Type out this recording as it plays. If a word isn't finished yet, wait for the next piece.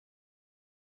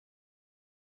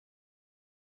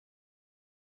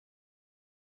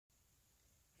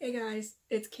Hey guys,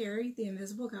 it's Carrie, the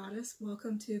Invisible Goddess.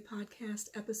 Welcome to podcast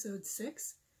episode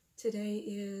 6. Today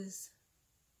is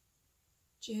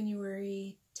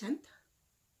January 10th.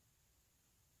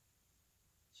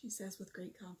 She says with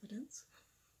great confidence.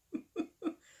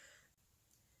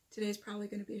 Today's probably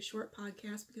going to be a short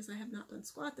podcast because I have not done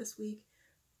squat this week.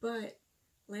 But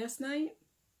last night,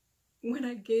 when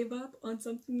I gave up on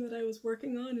something that I was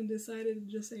working on and decided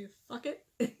to just say fuck it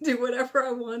and do whatever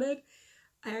I wanted,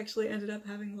 I actually ended up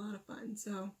having a lot of fun.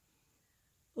 So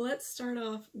let's start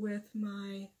off with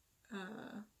my,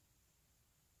 I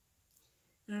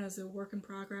don't know, it's a work in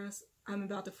progress. I'm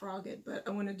about to frog it, but I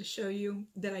wanted to show you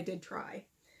that I did try.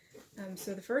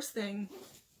 So the first thing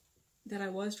that I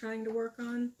was trying to work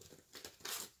on,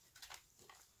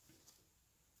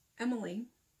 Emily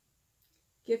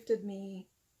gifted me,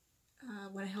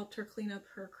 when I helped her clean up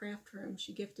her craft room,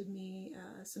 she gifted me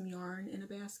some yarn in a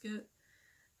basket.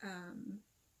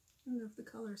 I don't know if the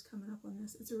color is coming up on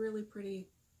this. It's a really pretty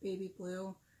baby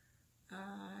blue.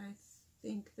 I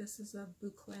think this is a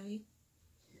boucle.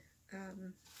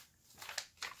 Let's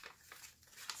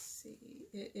see.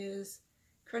 It is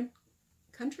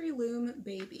Country Loom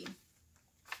Baby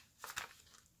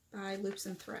by Loops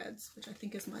and Threads, which I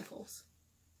think is Michael's.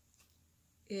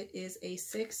 It is a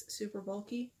 6, super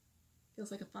bulky.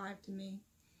 Feels like a 5 to me.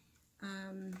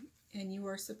 And you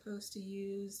are supposed to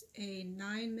use a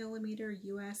 9mm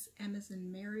US M as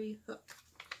in Mary hook.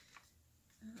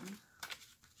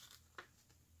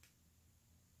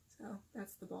 So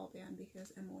that's the ball band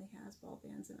because Emily has ball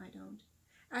bands and I don't.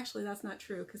 Actually, that's not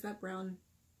true because that brown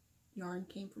yarn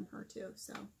came from her too.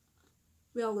 So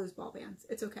we all lose ball bands.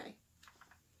 It's okay.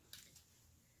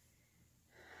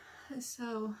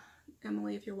 So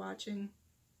Emily, if you're watching,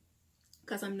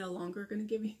 because I'm no longer going to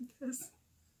give you this,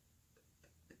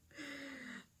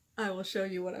 I will show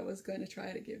you what I was going to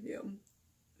try to give you.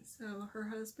 So her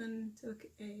husband took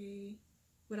a,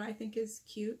 what I think is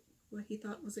cute, what he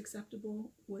thought was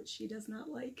acceptable, what she does not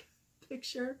like,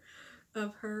 picture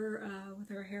of her with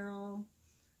her hair all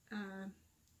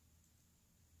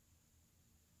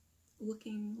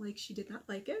looking like she did not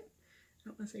like it. I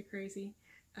don't want to say crazy.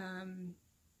 In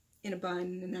a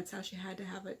bun, and that's how she had to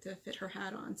have it to fit her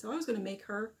hat on. So I was going to make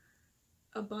her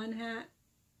a bun hat,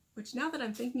 which now that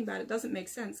I'm thinking about it doesn't make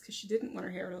sense because she didn't want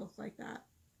her hair to look like that.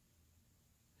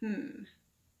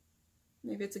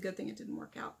 Maybe it's a good thing it didn't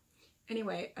work out.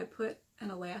 Anyway, I put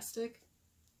an elastic,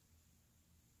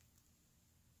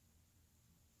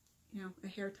 you know, a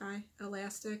hair tie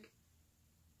elastic,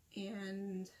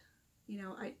 and, you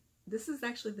know, this is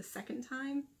actually the second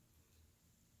time.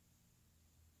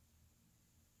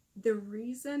 The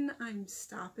reason I'm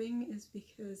stopping is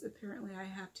because apparently I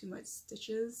have too much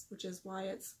stitches, which is why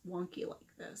it's wonky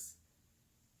like this.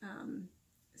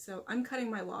 So I'm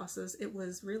cutting my losses. It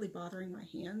was really bothering my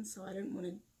hands, so I didn't want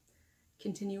to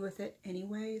continue with it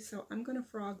anyway. So I'm going to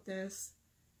frog this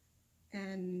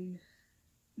and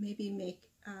maybe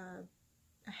make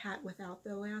a hat without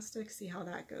the elastic, see how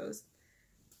that goes.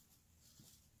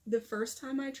 The first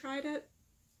time I tried it,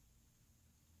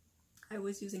 I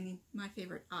was using my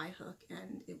favorite eye hook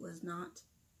and it was not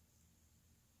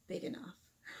big enough.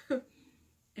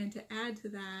 And to add to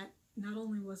that, not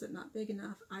only was it not big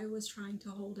enough, I was trying to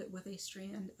hold it with a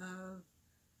strand of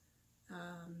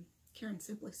Karen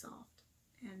Simply Soft,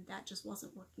 and that just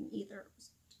wasn't working either. It was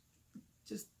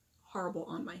just horrible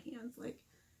on my hands, like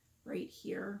right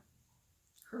here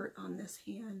hurt on this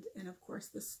hand, and of course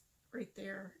this right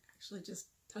there, actually just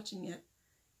touching it,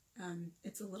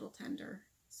 it's a little tender.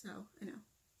 So, I know,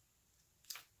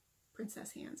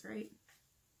 princess hands, right?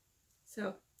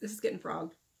 So, this is getting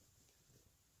frogged.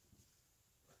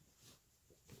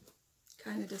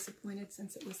 Kind of disappointed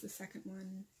since it was the second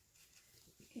one,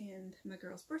 and my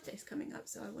girl's birthday's coming up,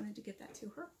 so I wanted to give that to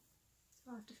her. So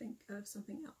I'll have to think of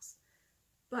something else.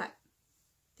 But,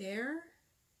 there,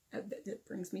 that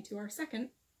brings me to our second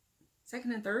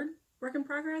and third work in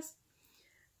progress.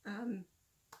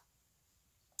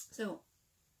 So,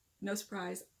 no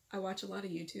surprise, I watch a lot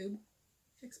of YouTube.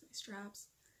 Fix my straps.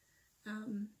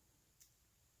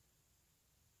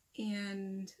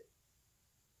 And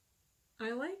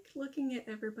I like looking at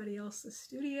everybody else's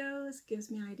studios, gives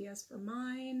me ideas for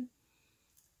mine.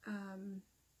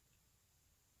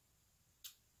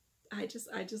 I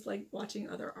just like watching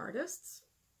other artists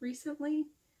recently.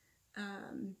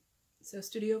 So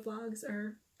studio vlogs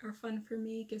are fun for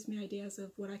me, gives me ideas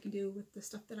of what I can do with the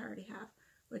stuff that I already have,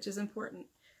 which is important.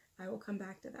 I will come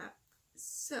back to that.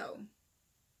 So,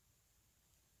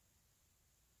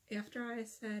 after I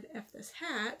said F this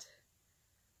hat,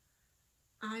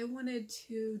 I wanted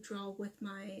to draw with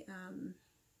my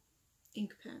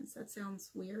ink pens. That sounds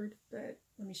weird, but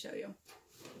let me show you.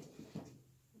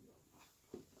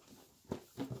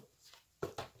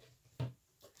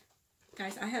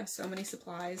 Guys, I have so many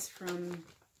supplies from,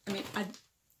 I mean, I've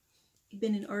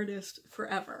been an artist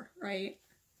forever, right?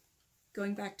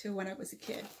 Going back to when I was a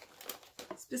kid.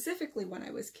 Specifically when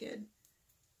I was a kid.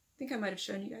 I think I might have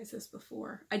shown you guys this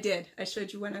before. I did. I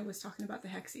showed you when I was talking about the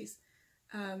Hexies.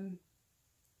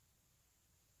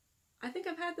 I think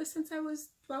I've had this since I was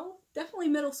 12, definitely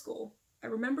middle school. I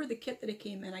remember the kit that it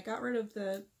came in. I got rid of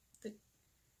the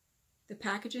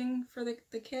packaging for the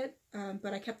kit,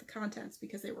 but I kept the contents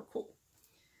because they were cool.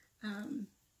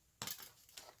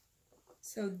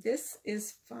 So this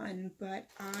is fun, but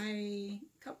a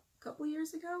couple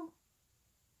years ago,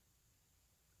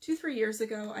 2-3 years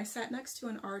ago, I sat next to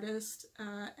an artist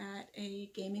at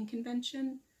a gaming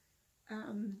convention,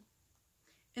 and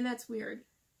that's weird.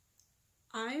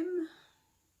 I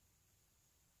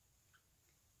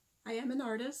am an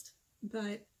artist,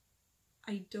 but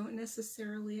I don't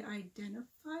necessarily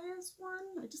identify as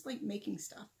one. I just like making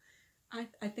stuff.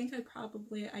 I think I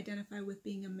probably identify with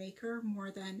being a maker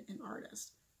more than an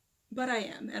artist. But I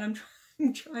am, and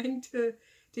I'm trying to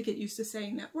get used to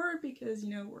saying that word because, you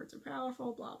know, words are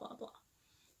powerful, blah, blah, blah.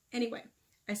 Anyway,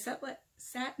 I sat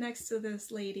next to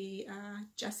this lady,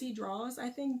 Jessie Draws, I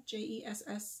think,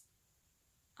 Jessiedraws,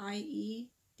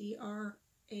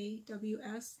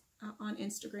 on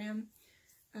Instagram.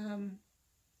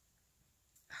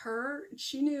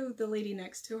 She knew the lady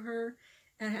next to her,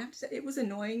 and I have to say, it was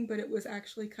annoying, but it was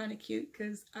actually kind of cute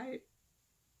because I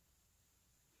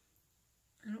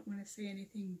don't want to say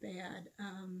anything bad.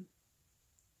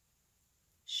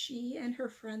 She and her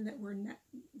friend that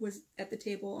was at the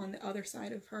table on the other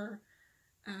side of her,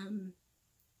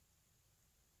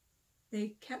 they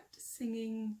kept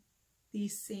singing the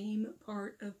same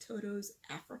part of Toto's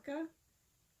Africa,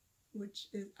 which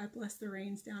is I Bless the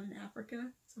Rains Down in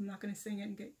Africa, so I'm not going to sing it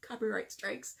and get copyright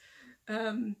strikes.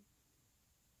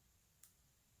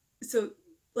 So,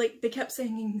 like, they kept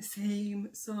singing the same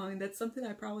song. That's something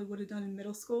I probably would have done in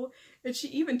middle school. And she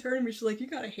even turned to me, she's like, you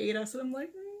gotta hate us. And I'm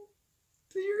like,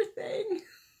 do your thing.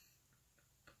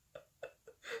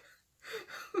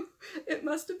 It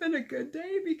must have been a good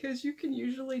day because you can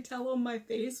usually tell on my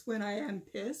face when I am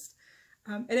pissed.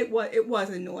 And it was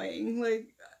annoying.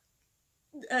 Like,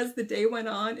 as the day went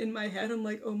on in my head, I'm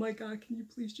like, oh my god, can you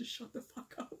please just shut the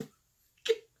fuck up?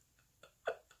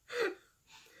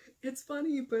 It's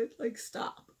funny, but like,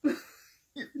 stop.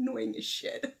 You're annoying as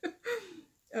shit.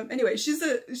 Anyway, she's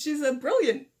a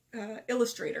brilliant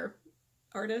illustrator,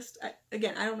 artist.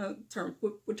 Again, I don't know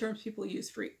what terms people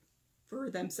use for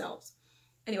themselves.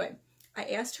 Anyway, I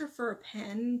asked her for a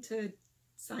pen to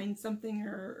sign something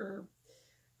or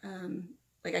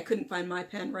like I couldn't find my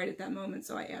pen right at that moment,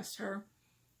 so I asked her,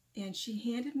 and she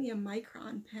handed me a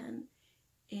Micron pen,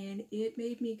 and it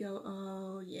made me go,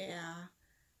 oh yeah,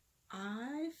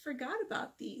 I forgot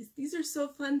about these. These are so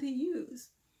fun to use.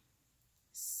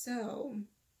 So,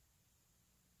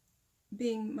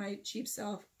 being my cheap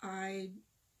self, I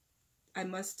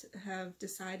must have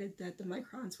decided that the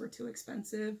Microns were too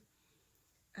expensive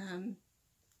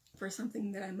for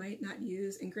something that I might not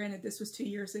use. And granted, this was 2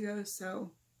 years ago,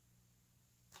 so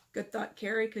good thought,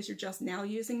 Carrie, because you're just now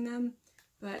using them.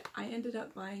 But I ended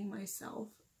up buying myself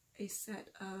a set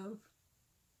of,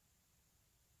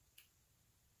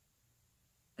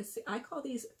 I call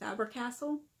these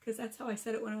Faber-Castell, because that's how I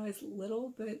said it when I was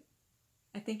little, but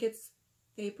I think it's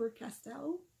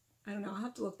Faber-Castell. I don't know, I'll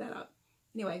have to look that up.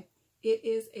 Anyway, it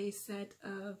is a set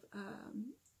of,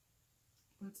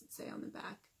 what's it say on the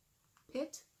back?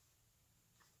 Pitt?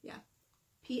 Yeah.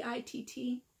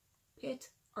 P-I-T-T.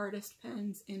 Pitt Artist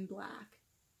Pens in black.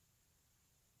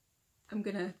 I'm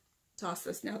gonna toss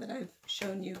this now that I've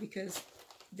shown you because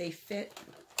they fit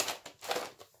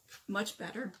much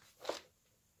better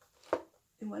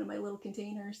in one of my little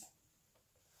containers.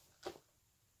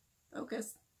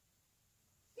 Focus.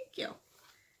 Thank you.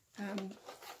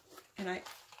 And I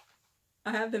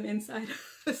have them inside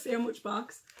a sandwich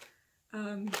box.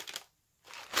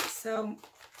 So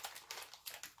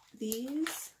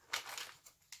these,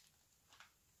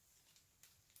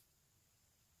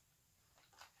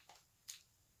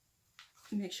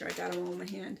 make sure I got them all in my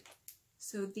hand.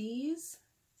 So these,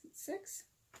 is it 6?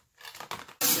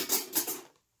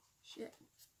 Shit.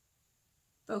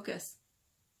 Focus.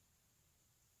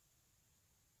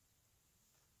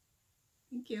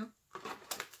 Thank you.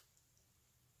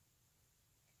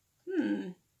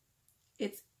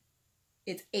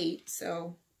 It's 8,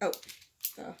 so, oh,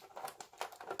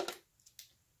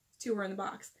 2 were in the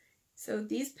box. So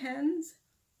these pens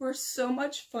were so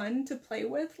much fun to play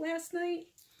with last night.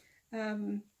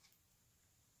 I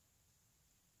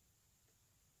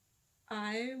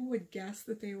would guess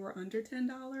that they were under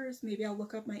 $10. Maybe I'll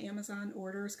look up my Amazon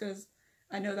orders because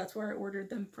I know that's where I ordered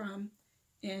them from,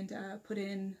 and put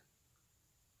in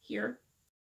here.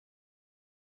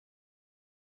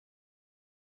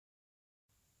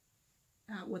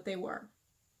 What they were.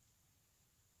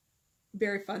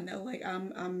 Very fun though. Like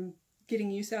I'm getting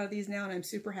use out of these now, and I'm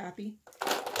super happy.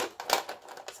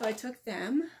 So I took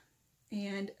them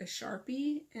and a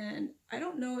Sharpie, and I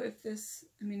don't know if this,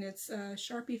 I mean, it's a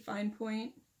Sharpie fine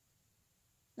point,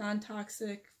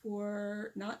 non-toxic,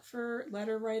 for not for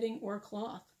letter writing or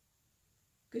cloth.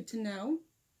 Good to know.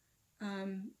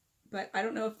 But I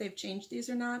don't know if they've changed these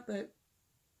or not, but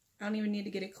I don't even need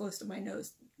to get it close to my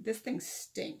nose. This thing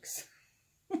stinks.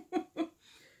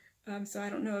 So I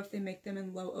don't know if they make them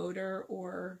in low odor,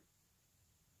 or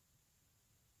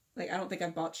like, I don't think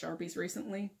I've bought Sharpies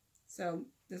recently, so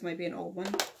this might be an old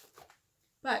one.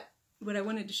 But what I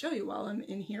wanted to show you while I'm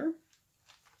in here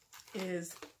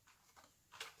is,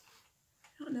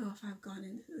 I don't know if I've gone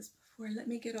into this before. Let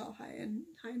me get all high and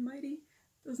mighty.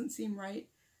 Doesn't seem right.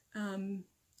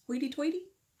 Hoity-toity.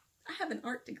 I have an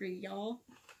art degree, y'all.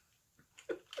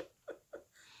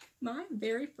 My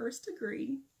very first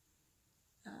degree.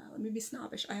 Let me be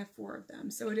snobbish. I have 4 of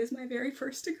them. So it is my very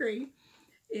first degree.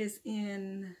 Is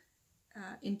in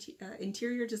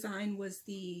interior design was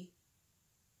the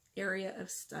area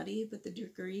of study, but the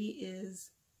degree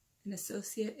is an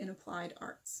associate in applied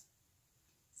arts.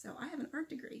 So I have an art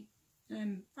degree, and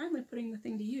I'm finally putting the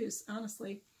thing to use,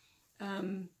 honestly.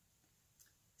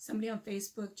 Somebody on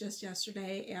Facebook just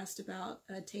yesterday asked about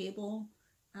a table,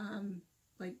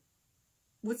 like,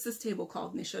 what's this table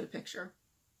called? And they showed a picture.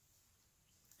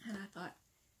 And I thought,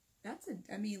 that's a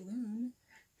demi-lune.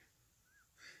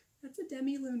 That's a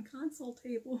demi-lune console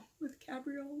table with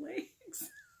cabriolet legs.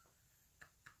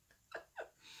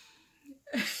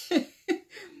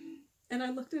 And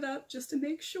I looked it up just to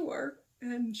make sure,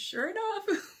 and sure enough,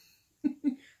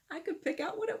 I could pick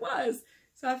out what it was.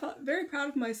 So I felt very proud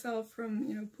of myself from,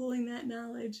 you know, pulling that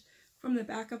knowledge from the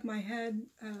back of my head.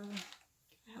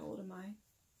 How old am I?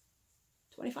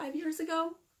 25 years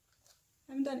ago?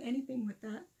 I haven't done anything with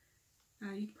that.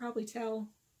 You can probably tell.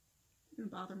 It's gonna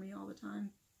bother me all the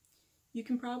time. You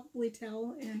can probably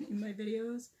tell in my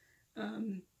videos,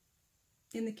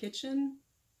 in the kitchen,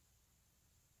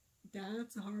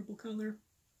 that's a horrible color.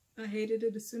 I hated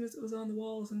it as soon as it was on the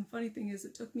walls. And the funny thing is,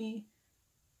 it took me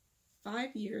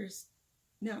 5 years.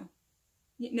 No.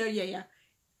 Yeah.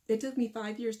 It took me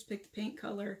 5 years to pick the paint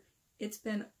color. It's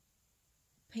been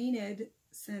painted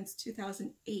since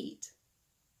 2008.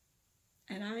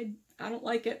 And I don't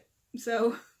like it.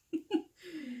 So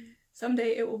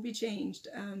someday it will be changed.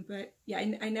 But yeah,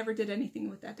 I never did anything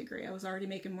with that degree. I was already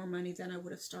making more money than I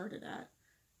would have started at.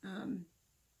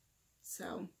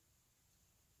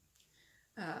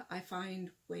 I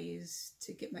find ways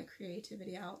to get my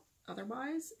creativity out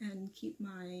otherwise and keep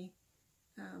my,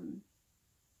 I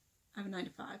have a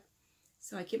 9-to-5.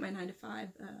 So I keep my 9-to-5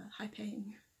 high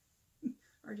paying.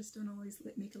 Artists don't always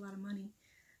make a lot of money.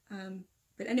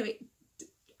 But anyway,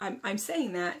 I'm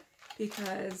saying that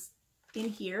because in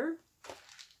here,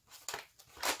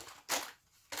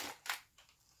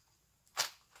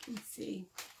 you can see,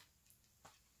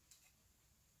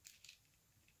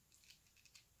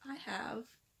 I have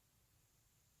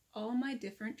all my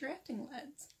different drafting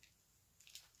leads.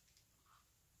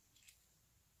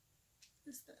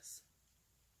 What is this?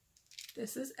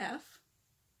 This is F.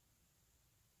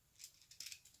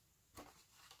 I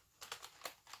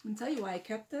can tell you why I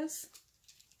kept this.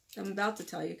 I'm about to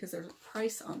tell you because there's a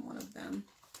price on one of them.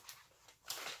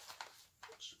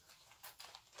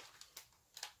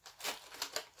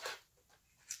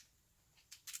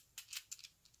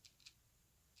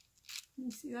 Can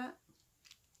you see that?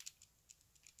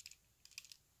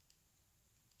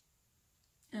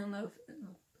 I don't know if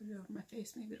I'll put it over my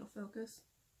face, maybe it'll focus.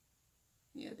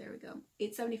 Yeah, there we go.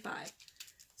 $8.75.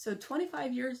 So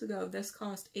 25 years ago, this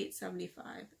cost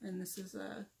 $8.75, and this is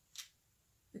a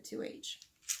 2H.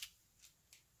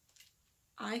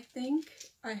 I think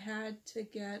I had to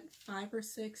get 5 or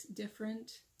 6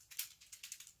 different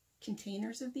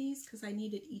containers of these because I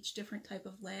needed each different type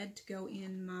of lead to go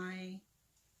in my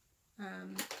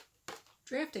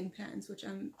drafting pens,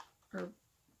 or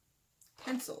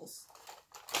pencils.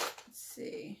 Let's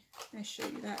see, I show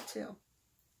you that too.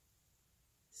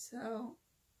 So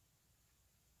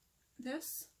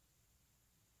this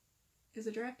is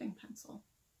a drafting pencil.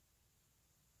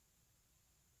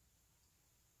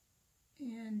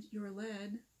 And your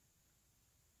lead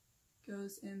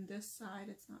goes in this side.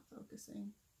 It's not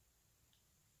focusing.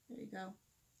 There you go.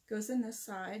 Goes in this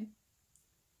side.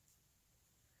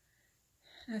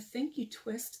 I think you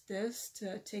twist this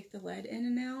to take the lead in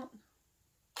and out.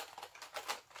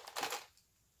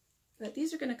 But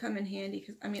these are going to come in handy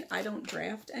because, I mean, I don't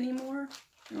draft anymore.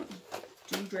 I don't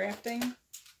do drafting.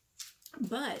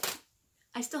 But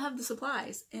I still have the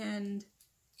supplies. And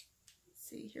let's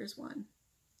see, here's one.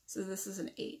 So this is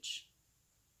an H.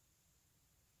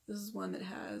 This is one that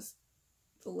has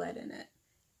the lead in it.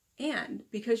 And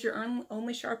because you're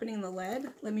only sharpening the lead,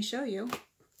 let me show you.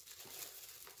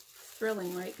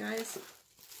 Thrilling, right, guys?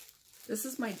 This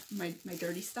is my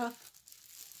dirty stuff.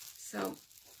 So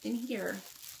in here,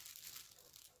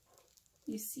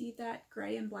 you see that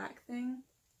gray and black thing?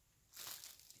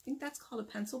 I think that's called a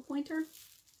pencil pointer.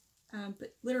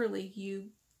 But literally, you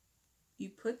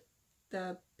put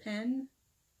the pen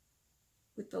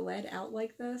with the lead out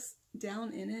like this,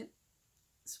 down in it,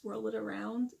 swirl it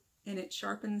around, and it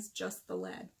sharpens just the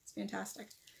lead. It's fantastic.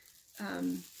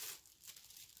 You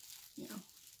know,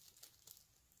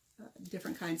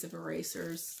 different kinds of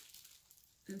erasers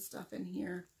and stuff in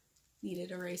here.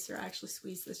 Kneaded eraser. I actually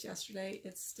squeezed this yesterday.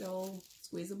 It's still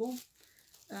squeezable,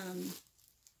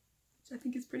 which I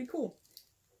think is pretty cool.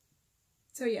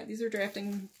 So yeah, these are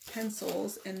drafting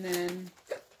pencils, and then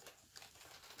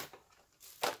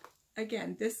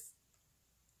again, this,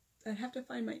 I have to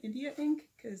find my India ink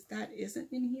because that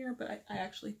isn't in here, but I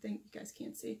actually think, you guys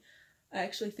can't see, I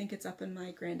actually think it's up in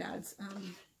my granddad's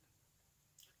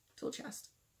tool chest.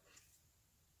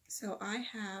 So I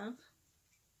have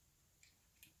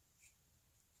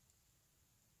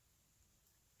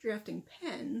drafting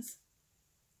pens.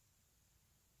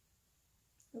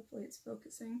 Hopefully it's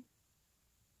focusing.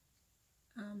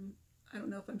 I don't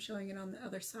know if I'm showing it on the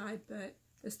other side, but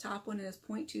this top one is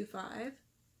 0.25,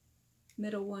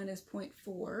 middle one is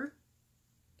 0.4,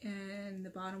 and the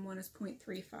bottom one is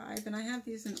 0.35. And I have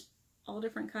these in all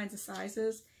different kinds of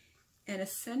sizes, and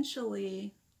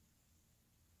essentially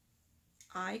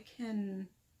I can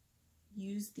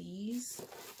use these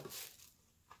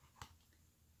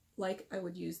like I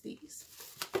would use these,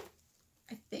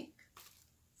 I think.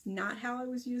 It's not how I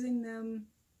was using them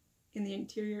in the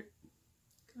interior,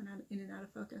 going out, in and out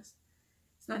of focus.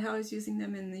 It's not how I was using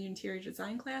them in the interior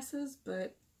design classes,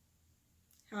 but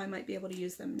how I might be able to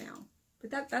use them now.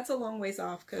 But that's a long ways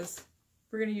off because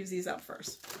we're going to use these up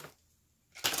first.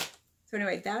 So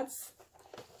anyway, that's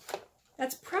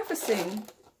prefacing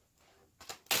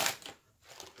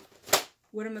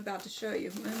what I'm about to show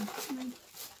you. I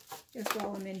guess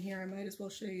while I'm in here, I might as well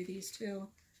show you these too.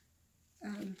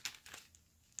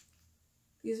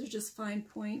 These are just fine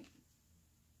point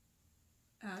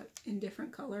in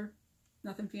different color.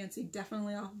 Nothing fancy.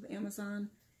 Definitely off of Amazon.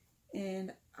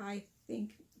 And I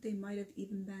think they might have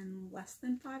even been less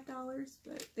than $5,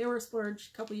 but they were a splurge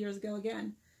a couple years ago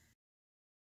again.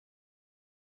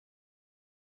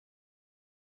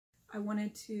 I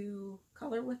wanted to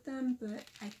color with them, but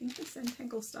I think the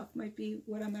Zentangle stuff might be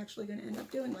what I'm actually going to end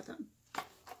up doing with them.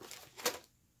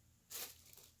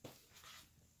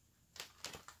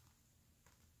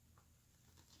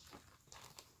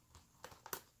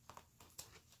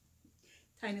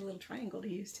 Tiny little triangle to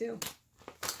use too.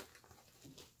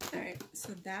 Alright,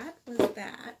 so that was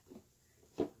that.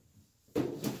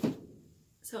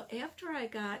 So after I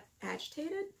got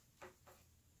agitated,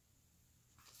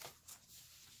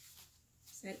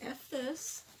 said, F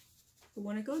this, I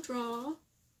want to go draw,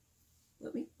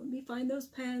 let me find those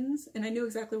pens, and I knew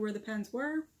exactly where the pens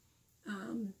were.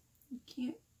 You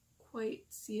can't quite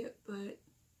see it, but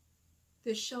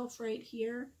this shelf right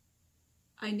here,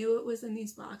 I knew it was in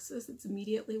these boxes. It's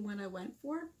immediately one I went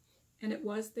for, and it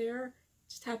was there. It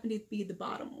just happened to be the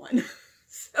bottom one.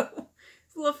 So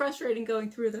it's a little frustrating going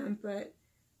through them, but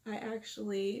I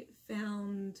actually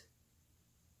found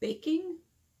baking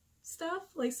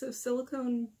stuff, like so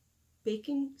silicone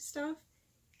baking stuff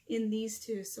in these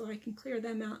two, so I can clear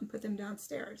them out and put them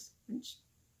downstairs, which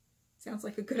sounds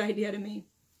like a good idea to me.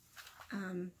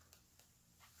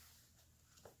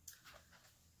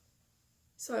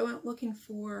 So I went looking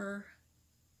for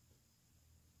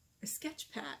a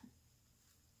sketch pad.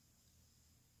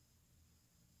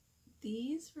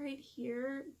 These right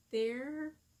here,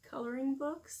 they're coloring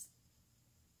books.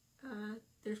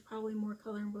 There's probably more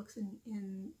coloring books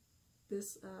in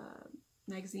this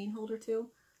magazine holder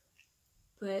too.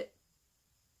 But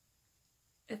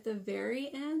at the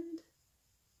very end,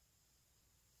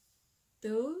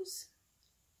 those,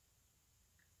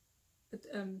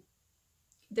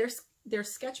 there's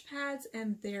sketch pads,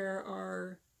 and there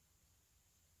are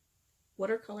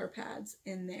watercolor pads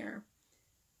in there.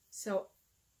 So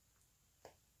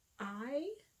I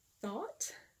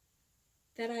thought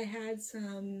that I had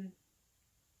some,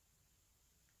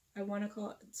 I want to call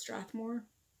it Strathmore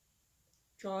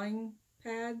drawing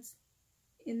pads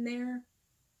in there.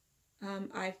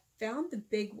 I found the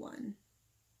big one,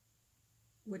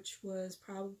 which was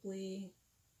probably,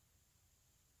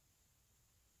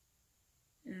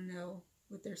 I don't know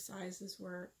what their sizes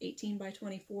were, 18 by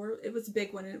 24. It was a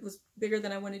big one, and it was bigger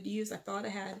than I wanted to use. I thought I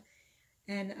had.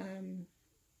 And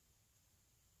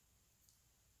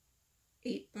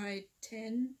 8 by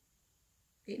 10,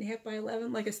 8.5 by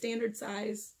 11, like a standard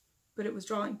size, but it was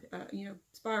drawing, you know,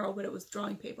 spiral, but it was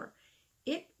drawing paper.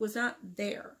 It was not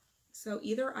there. So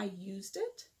either I used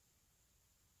it,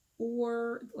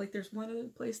 or like there's one other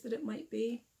place that it might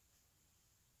be.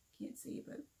 Can't see,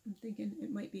 but I'm thinking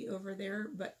it might be over there,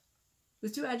 but I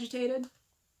was too agitated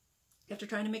after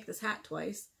trying to make this hat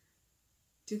twice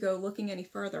to go looking any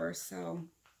further. So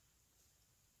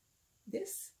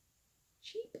this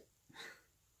cheap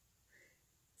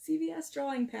CVS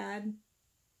drawing pad,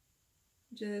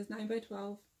 which is 9 by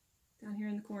 12, down here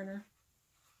in the corner,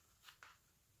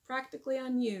 practically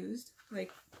unused,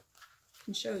 like I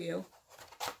can show you.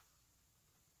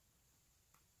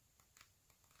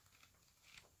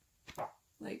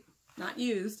 Like, not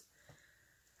used.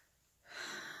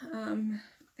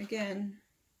 Again,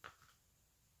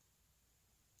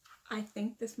 I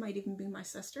think this might even be my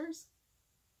sister's.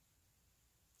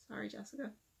 Sorry,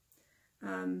 Jessica.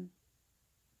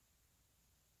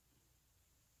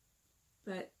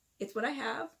 But it's what I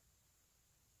have.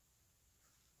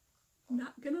 I'm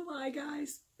not gonna lie,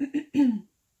 guys.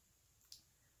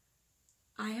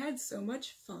 I had so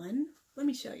much fun. Let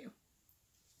me show you.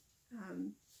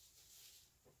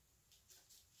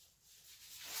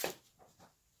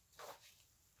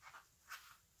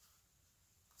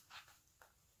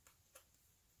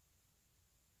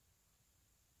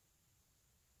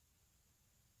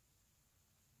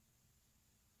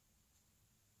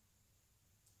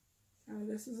 So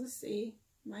this is a C,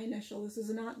 my initial. This is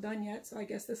not done yet, so I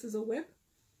guess this is a whip.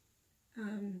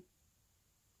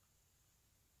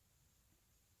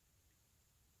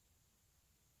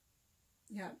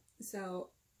 Yeah,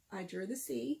 so I drew the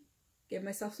C, gave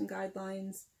myself some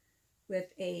guidelines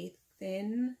with a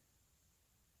thin,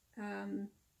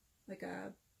 like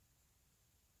a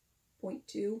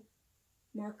 0.2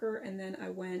 marker, and then I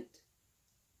went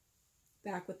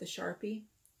back with the Sharpie,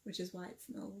 which is why it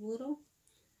smelled a little,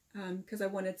 because I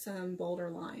wanted some bolder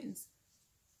lines.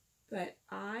 But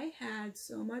I had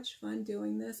so much fun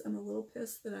doing this. I'm a little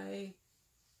pissed that I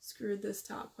screwed this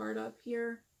top part up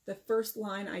here. The first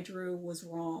line I drew was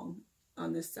wrong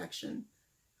on this section,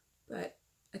 but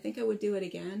I think I would do it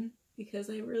again because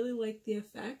I really like the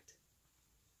effect.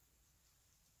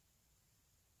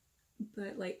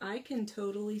 But like, I can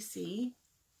totally see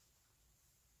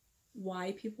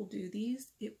why people do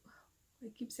these. I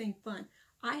keep saying fun.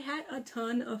 I had a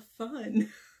ton of fun.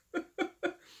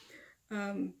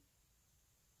 I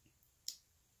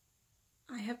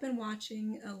have been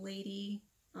watching a lady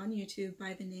on YouTube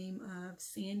by the name of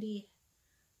Sandi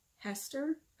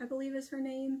Hester, I believe is her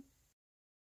name.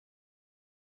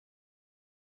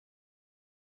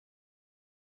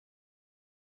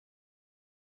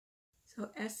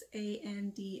 So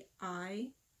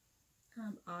S-A-N-D-I,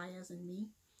 I as in me,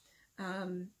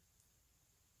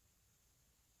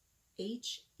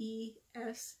 H-E-S-T-E-R.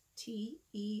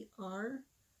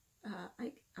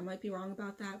 I might be wrong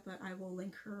about that, but I will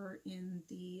link her in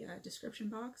the description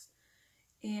box.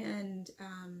 And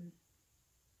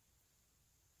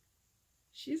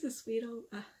she's a sweet old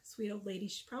lady.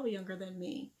 She's probably younger than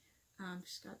me.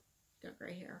 She's got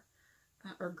gray hair,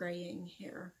 or graying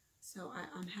hair. So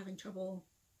I'm having trouble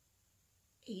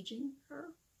aging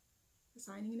her,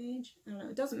 assigning an age. I don't know.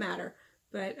 It doesn't matter.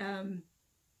 But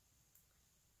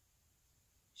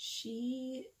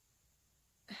she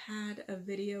had a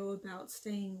video about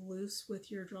staying loose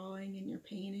with your drawing and your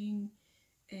painting,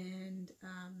 and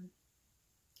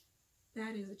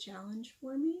that is a challenge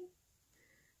for me,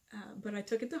 but I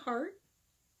took it to heart,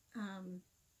 and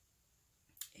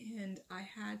I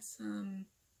had some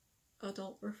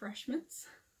adult refreshments,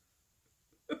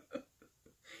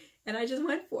 and I just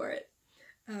went for it,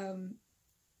 and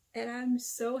I'm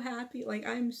so happy. Like,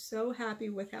 I'm so happy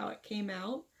with how it came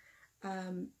out.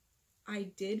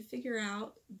 I did figure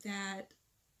out that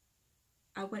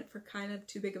I went for kind of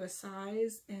too big of a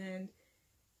size, and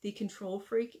the control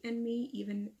freak in me,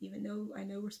 even though I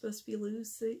know we're supposed to be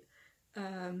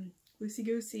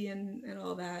loosey-goosey and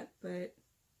all that, but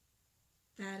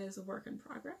that is a work in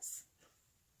progress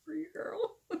for your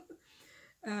girl.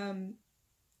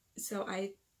 So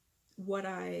what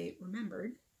I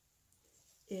remembered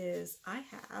is I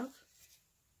have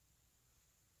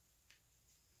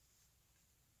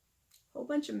a whole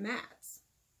bunch of mats.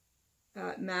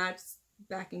 Mats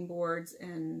backing boards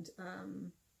and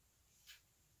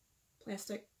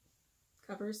plastic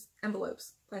covers,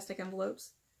 plastic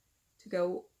envelopes to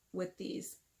go with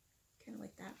these, kind of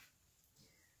like that.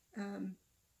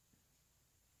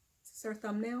 Is this our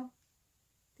thumbnail?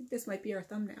 I think this might be our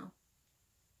thumbnail.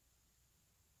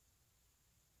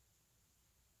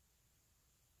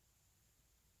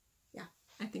 Yeah,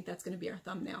 I think that's going to be our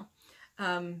thumbnail.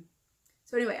 So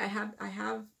anyway, I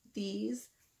have these.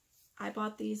 I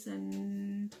bought these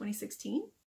in 2016.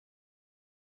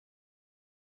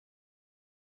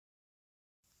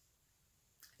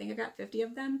 I think I got 50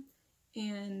 of them,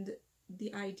 and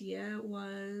the idea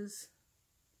was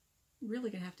really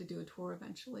gonna have to do a tour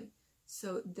eventually.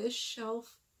 So this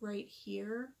shelf right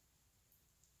here,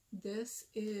 this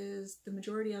is, the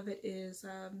majority of it is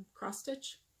cross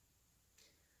stitch.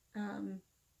 And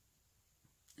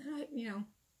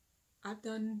I've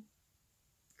done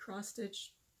cross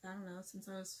stitch, I don't know, since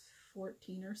I was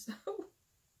 14 or so.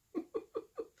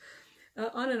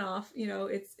 On and off,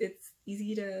 it's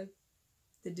easy to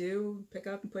do, pick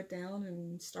up and put down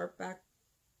and start back,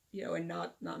 and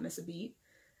not miss a beat.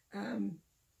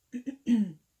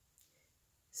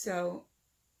 So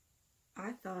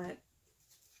I thought,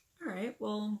 all right,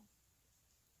 well,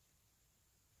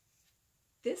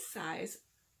 this size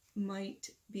might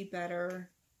be better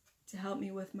to help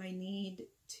me with my need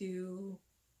to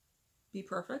be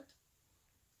perfect.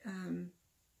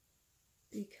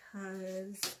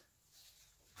 Because,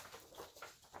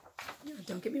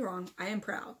 don't get me wrong, I am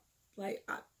proud. Like,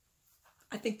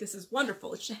 I think this is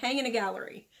wonderful. It should hang in a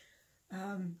gallery.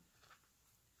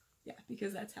 Yeah,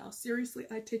 because that's how seriously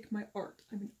I take my art.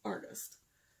 I'm an artist.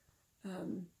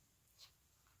 When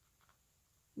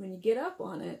you get up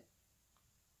on it,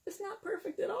 it's not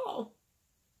perfect at all.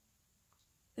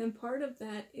 And part of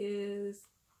that is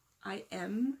I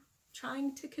am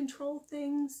trying to control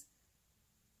things.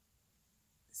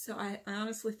 So I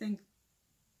honestly think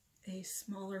a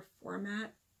smaller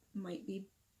format might be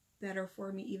better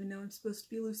for me, even though I'm supposed to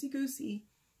be loosey-goosey.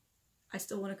 I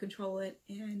still want to control it,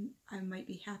 and I might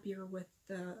be happier with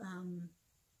the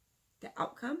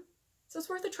outcome. So it's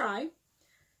worth a try.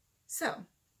 So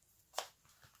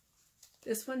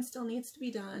this one still needs to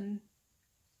be done.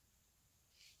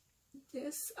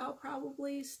 This I'll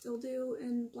probably still do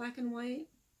in black and white.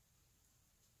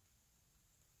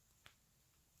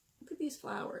 Look at these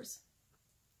flowers.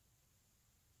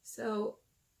 So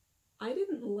I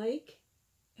didn't like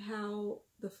how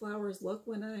the flowers look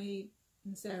when I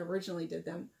originally did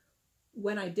them.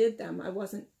 When I did them, I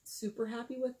wasn't super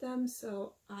happy with them,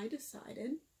 so I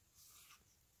decided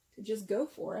to just go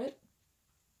for it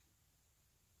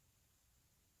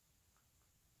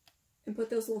and put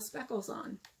those little speckles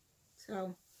on.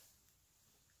 So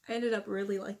I ended up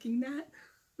really liking that.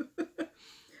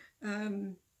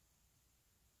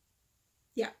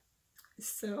 Yeah,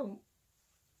 so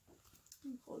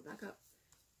let me pull it back up.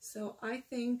 So I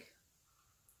think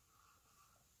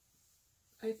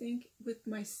with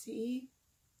my C,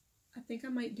 I think I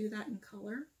might do that in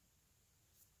color.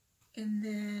 And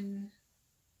then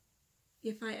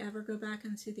if I ever go back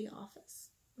into the office,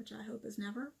 which I hope is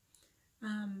never,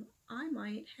 I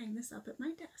might hang this up at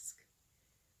my desk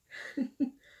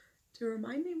to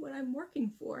remind me what I'm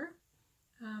working for,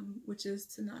 which is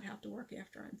to not have to work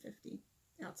after I'm 50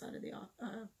 outside of the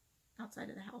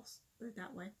house, put it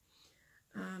that way.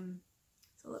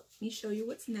 So let me show you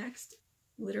what's next.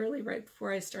 Literally right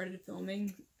before I started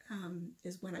filming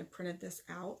is when I printed this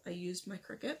out. I used my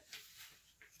Cricut.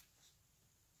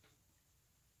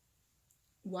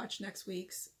 Watch next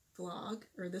week's vlog,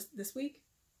 or this week.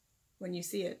 When you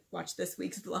see it, watch this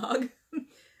week's vlog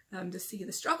to see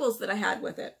the struggles that I had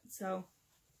with it. So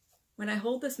when I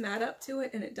hold this mat up to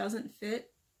it and it doesn't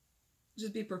fit,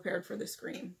 just be prepared for the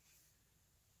scream.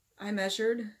 I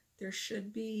measured. There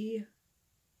should be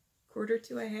 1/4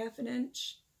 to 1/2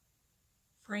 inch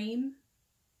frame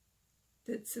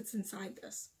that sits inside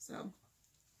this. So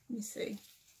let me see.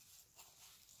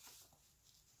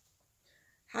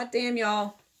 Hot damn,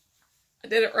 y'all. I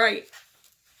did it right.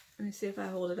 Let me see if I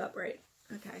hold it up right.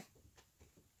 Okay.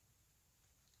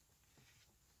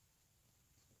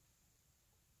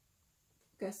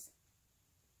 Focus.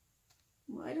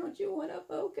 Why don't you want to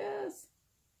focus?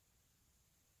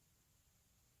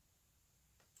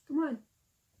 Come on.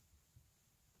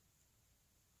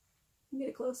 Get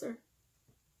it closer.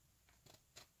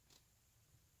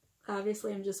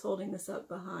 Obviously, I'm just holding this up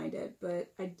behind it,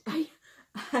 but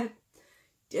I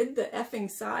did the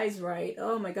effing size right.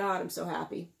 Oh my God, I'm so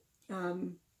happy.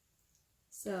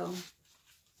 So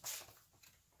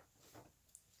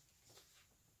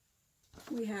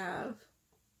we have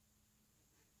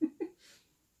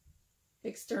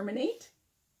Exterminate,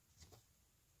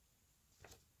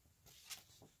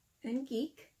 and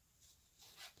Geek.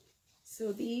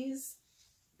 So these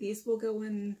will go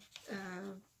in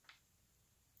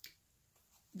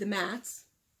the mats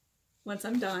once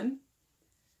I'm done.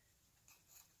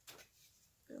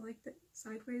 I like the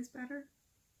sideways better.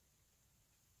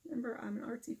 Remember, I'm an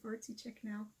artsy fartsy chick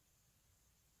now.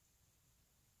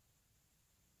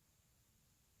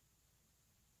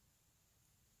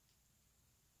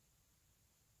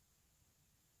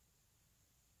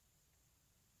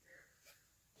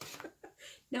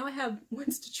 Now I have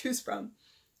ones to choose from.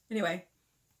 Anyway,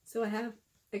 so I have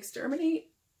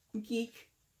Exterminate, Geek.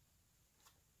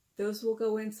 Those will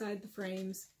go inside the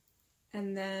frames.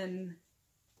 And then,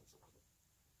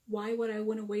 why would I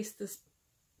want to waste this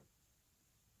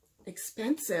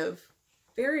expensive,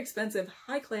 very expensive,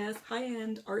 high-class,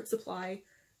 high-end art supply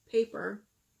paper?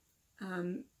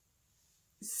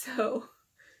 So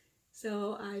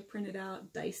I printed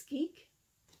out Dice Geek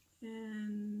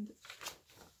and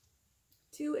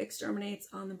 2 Exterminates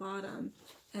on the bottom,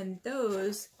 and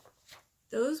those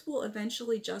will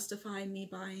eventually justify me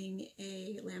buying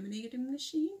a laminating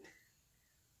machine.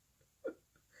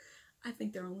 I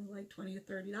think they're only like $20 to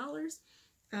 $30,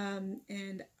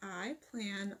 and I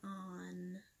plan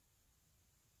on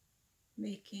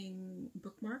making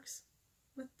bookmarks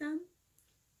with them.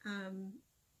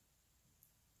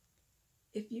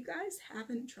 If you guys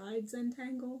haven't tried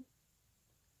Zentangle,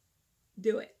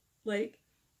 do it. Like,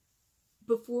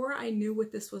 before I knew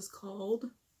what this was called,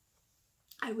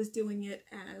 I was doing it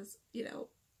as, you know,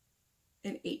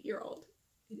 an 8-year-old,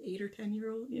 an 8 or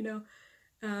 10-year-old, you know.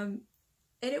 And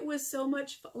it was so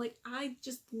much fun. Like, I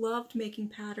just loved making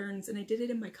patterns, and I did it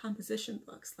in my composition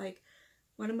books. Like,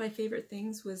 one of my favorite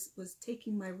things was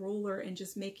taking my roller and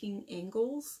just making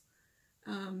angles,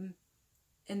 and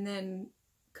then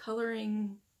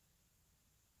coloring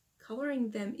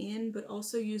them in, but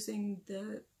also using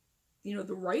the, you know,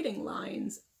 the writing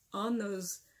lines on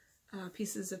those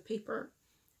pieces of paper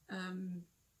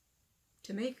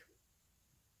to make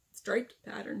striped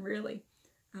pattern, really.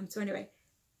 So anyway,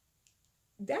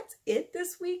 that's it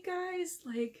this week, guys.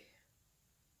 Like,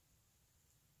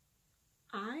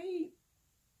 I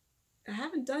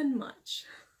haven't done much.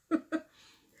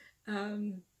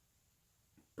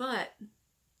 But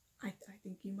I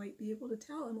think you might be able to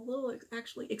tell I'm a little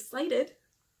actually excited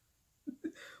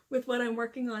with what I'm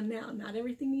working on now. Not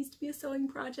everything needs to be a sewing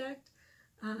project.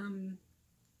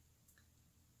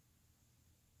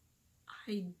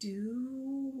 I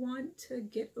do want to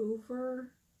get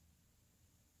over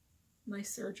my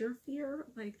serger fear.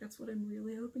 Like, that's what I'm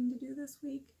really hoping to do this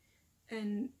week.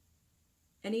 And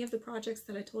any of the projects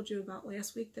that I told you about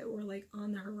last week that were like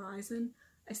on the horizon,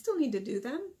 I still need to do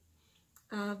them.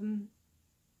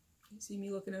 You see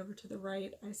me looking over to the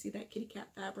right, I see that kitty cat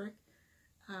fabric.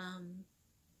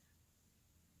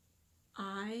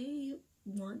 I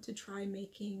want to try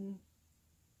making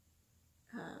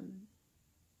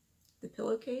the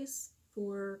pillowcase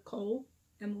for Cole,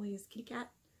 Emily's kitty cat.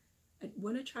 I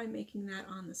want to try making that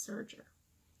on the serger.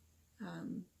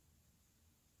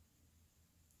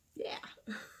 Yeah.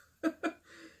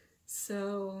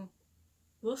 So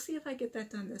we'll see if I get that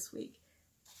done this week.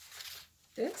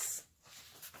 This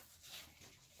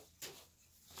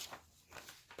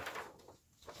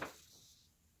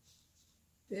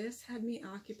had me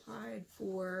occupied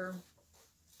for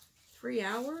 3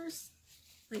 hours.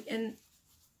 Like, and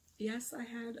yes, I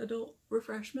had adult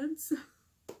refreshments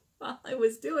while I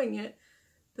was doing it,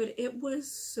 but it was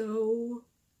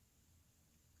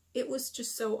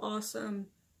just so awesome.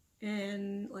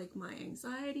 And like, my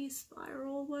anxiety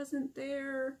spiral wasn't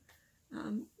there.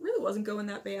 Really wasn't going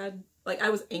that bad. Like, I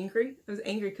was angry. I was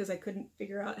angry because I couldn't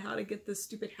figure out how to get this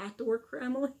stupid hat to work for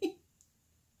Emily.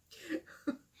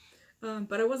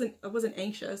 But I wasn't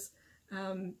anxious.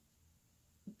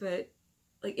 But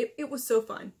like, it was so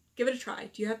fun. Give it a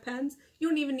try. Do you have pens? You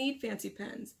don't even need fancy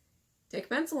pens. Take a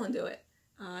pencil and do it.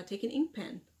 Take an ink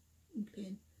pen.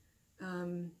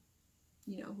 You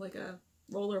know, like a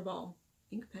rollerball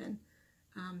ink pen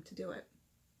to do it.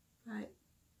 But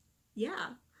yeah,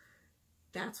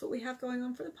 that's what we have going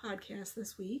on for the podcast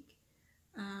this week.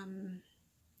 Trying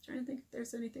to think if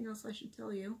there's anything else I should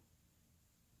tell you.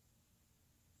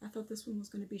 I thought this one was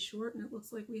going to be short, and it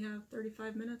looks like we have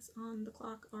 35 minutes on the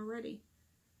clock already.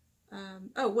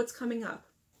 Oh, what's coming up?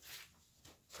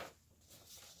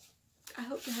 I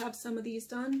hope to have some of these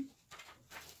done.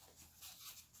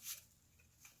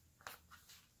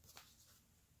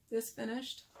 This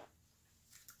finished.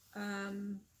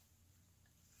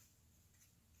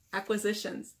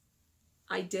 Acquisitions.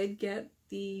 I did get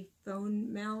the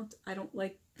phone mount. I don't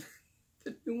like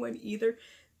the new one either.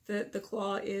 The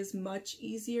claw is much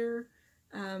easier,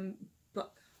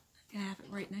 but I have it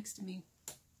right next to me.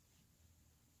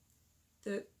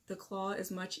 The claw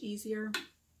is much easier.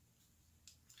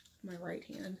 My right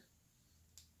hand.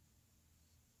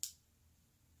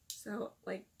 So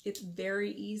like it's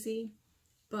very easy,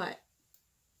 but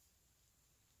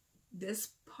this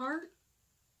part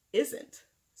isn't.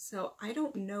 So I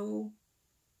don't know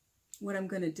what I'm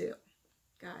gonna do,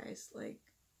 guys. Like,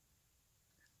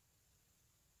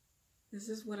 this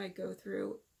is what I go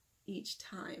through each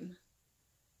time.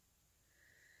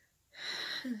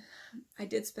 I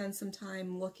did spend some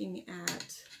time looking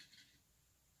at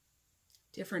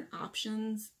different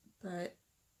options, but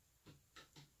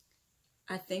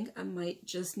I think I might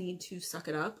just need to suck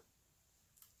it up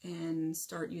and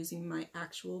start using my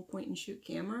actual point and shoot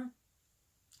camera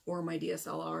or my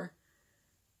DSLR,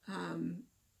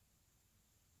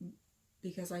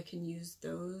 because I can use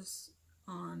those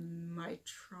on my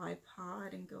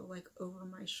tripod and go like over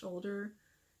my shoulder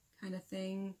kind of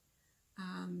thing.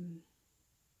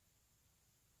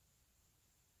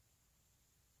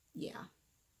 Yeah,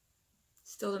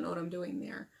 still don't know what I'm doing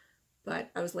there,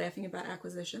 but I was laughing about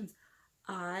acquisitions.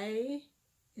 I,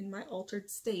 in my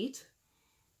altered state,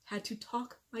 had to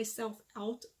talk myself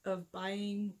out of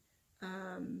buying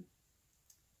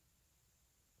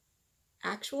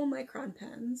actual micron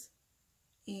pens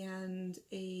and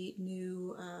a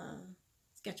new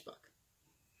sketchbook.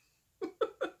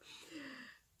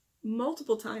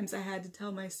 Multiple times I had to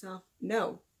tell myself,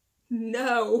 no,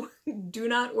 do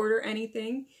not order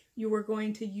anything. You are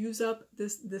going to use up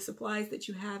the supplies that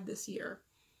you have this year.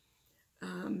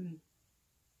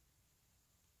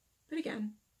 But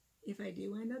again, if I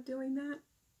do end up doing that,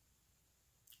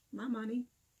 my money,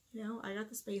 you know, I got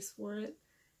the space for it.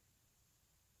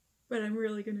 But I'm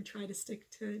really going to try to stick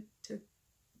to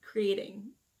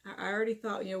creating. I already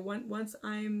thought, you know, once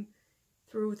I'm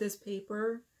through with this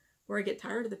paper, or I get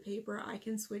tired of the paper, I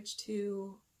can switch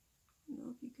to, I don't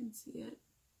know if you can see it.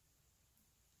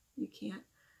 You can't.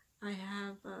 I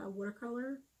have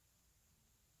watercolor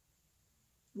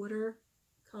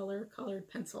colored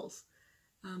pencils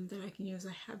that I can use.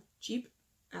 I have cheap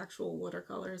actual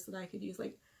watercolors that I could use,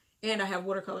 like, and I have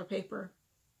watercolor paper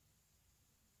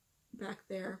back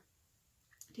there.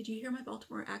 Did you hear my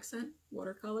Baltimore accent?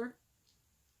 Watercolor.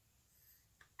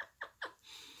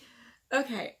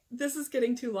 Okay, this is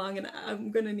getting too long and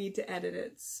I'm gonna need to edit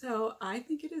it. So I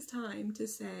think it is time to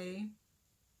say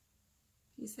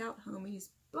peace out, homies.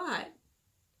 But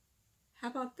how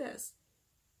about this?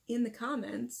 In the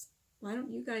comments, why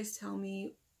don't you guys tell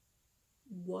me,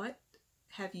 what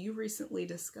have you recently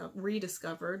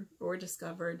rediscovered or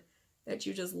discovered that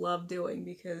you just love doing?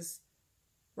 Because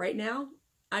right now,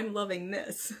 I'm loving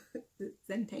this,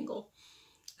 Zentangle.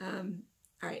 All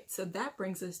right, so that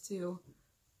brings us to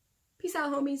peace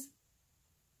out, homies.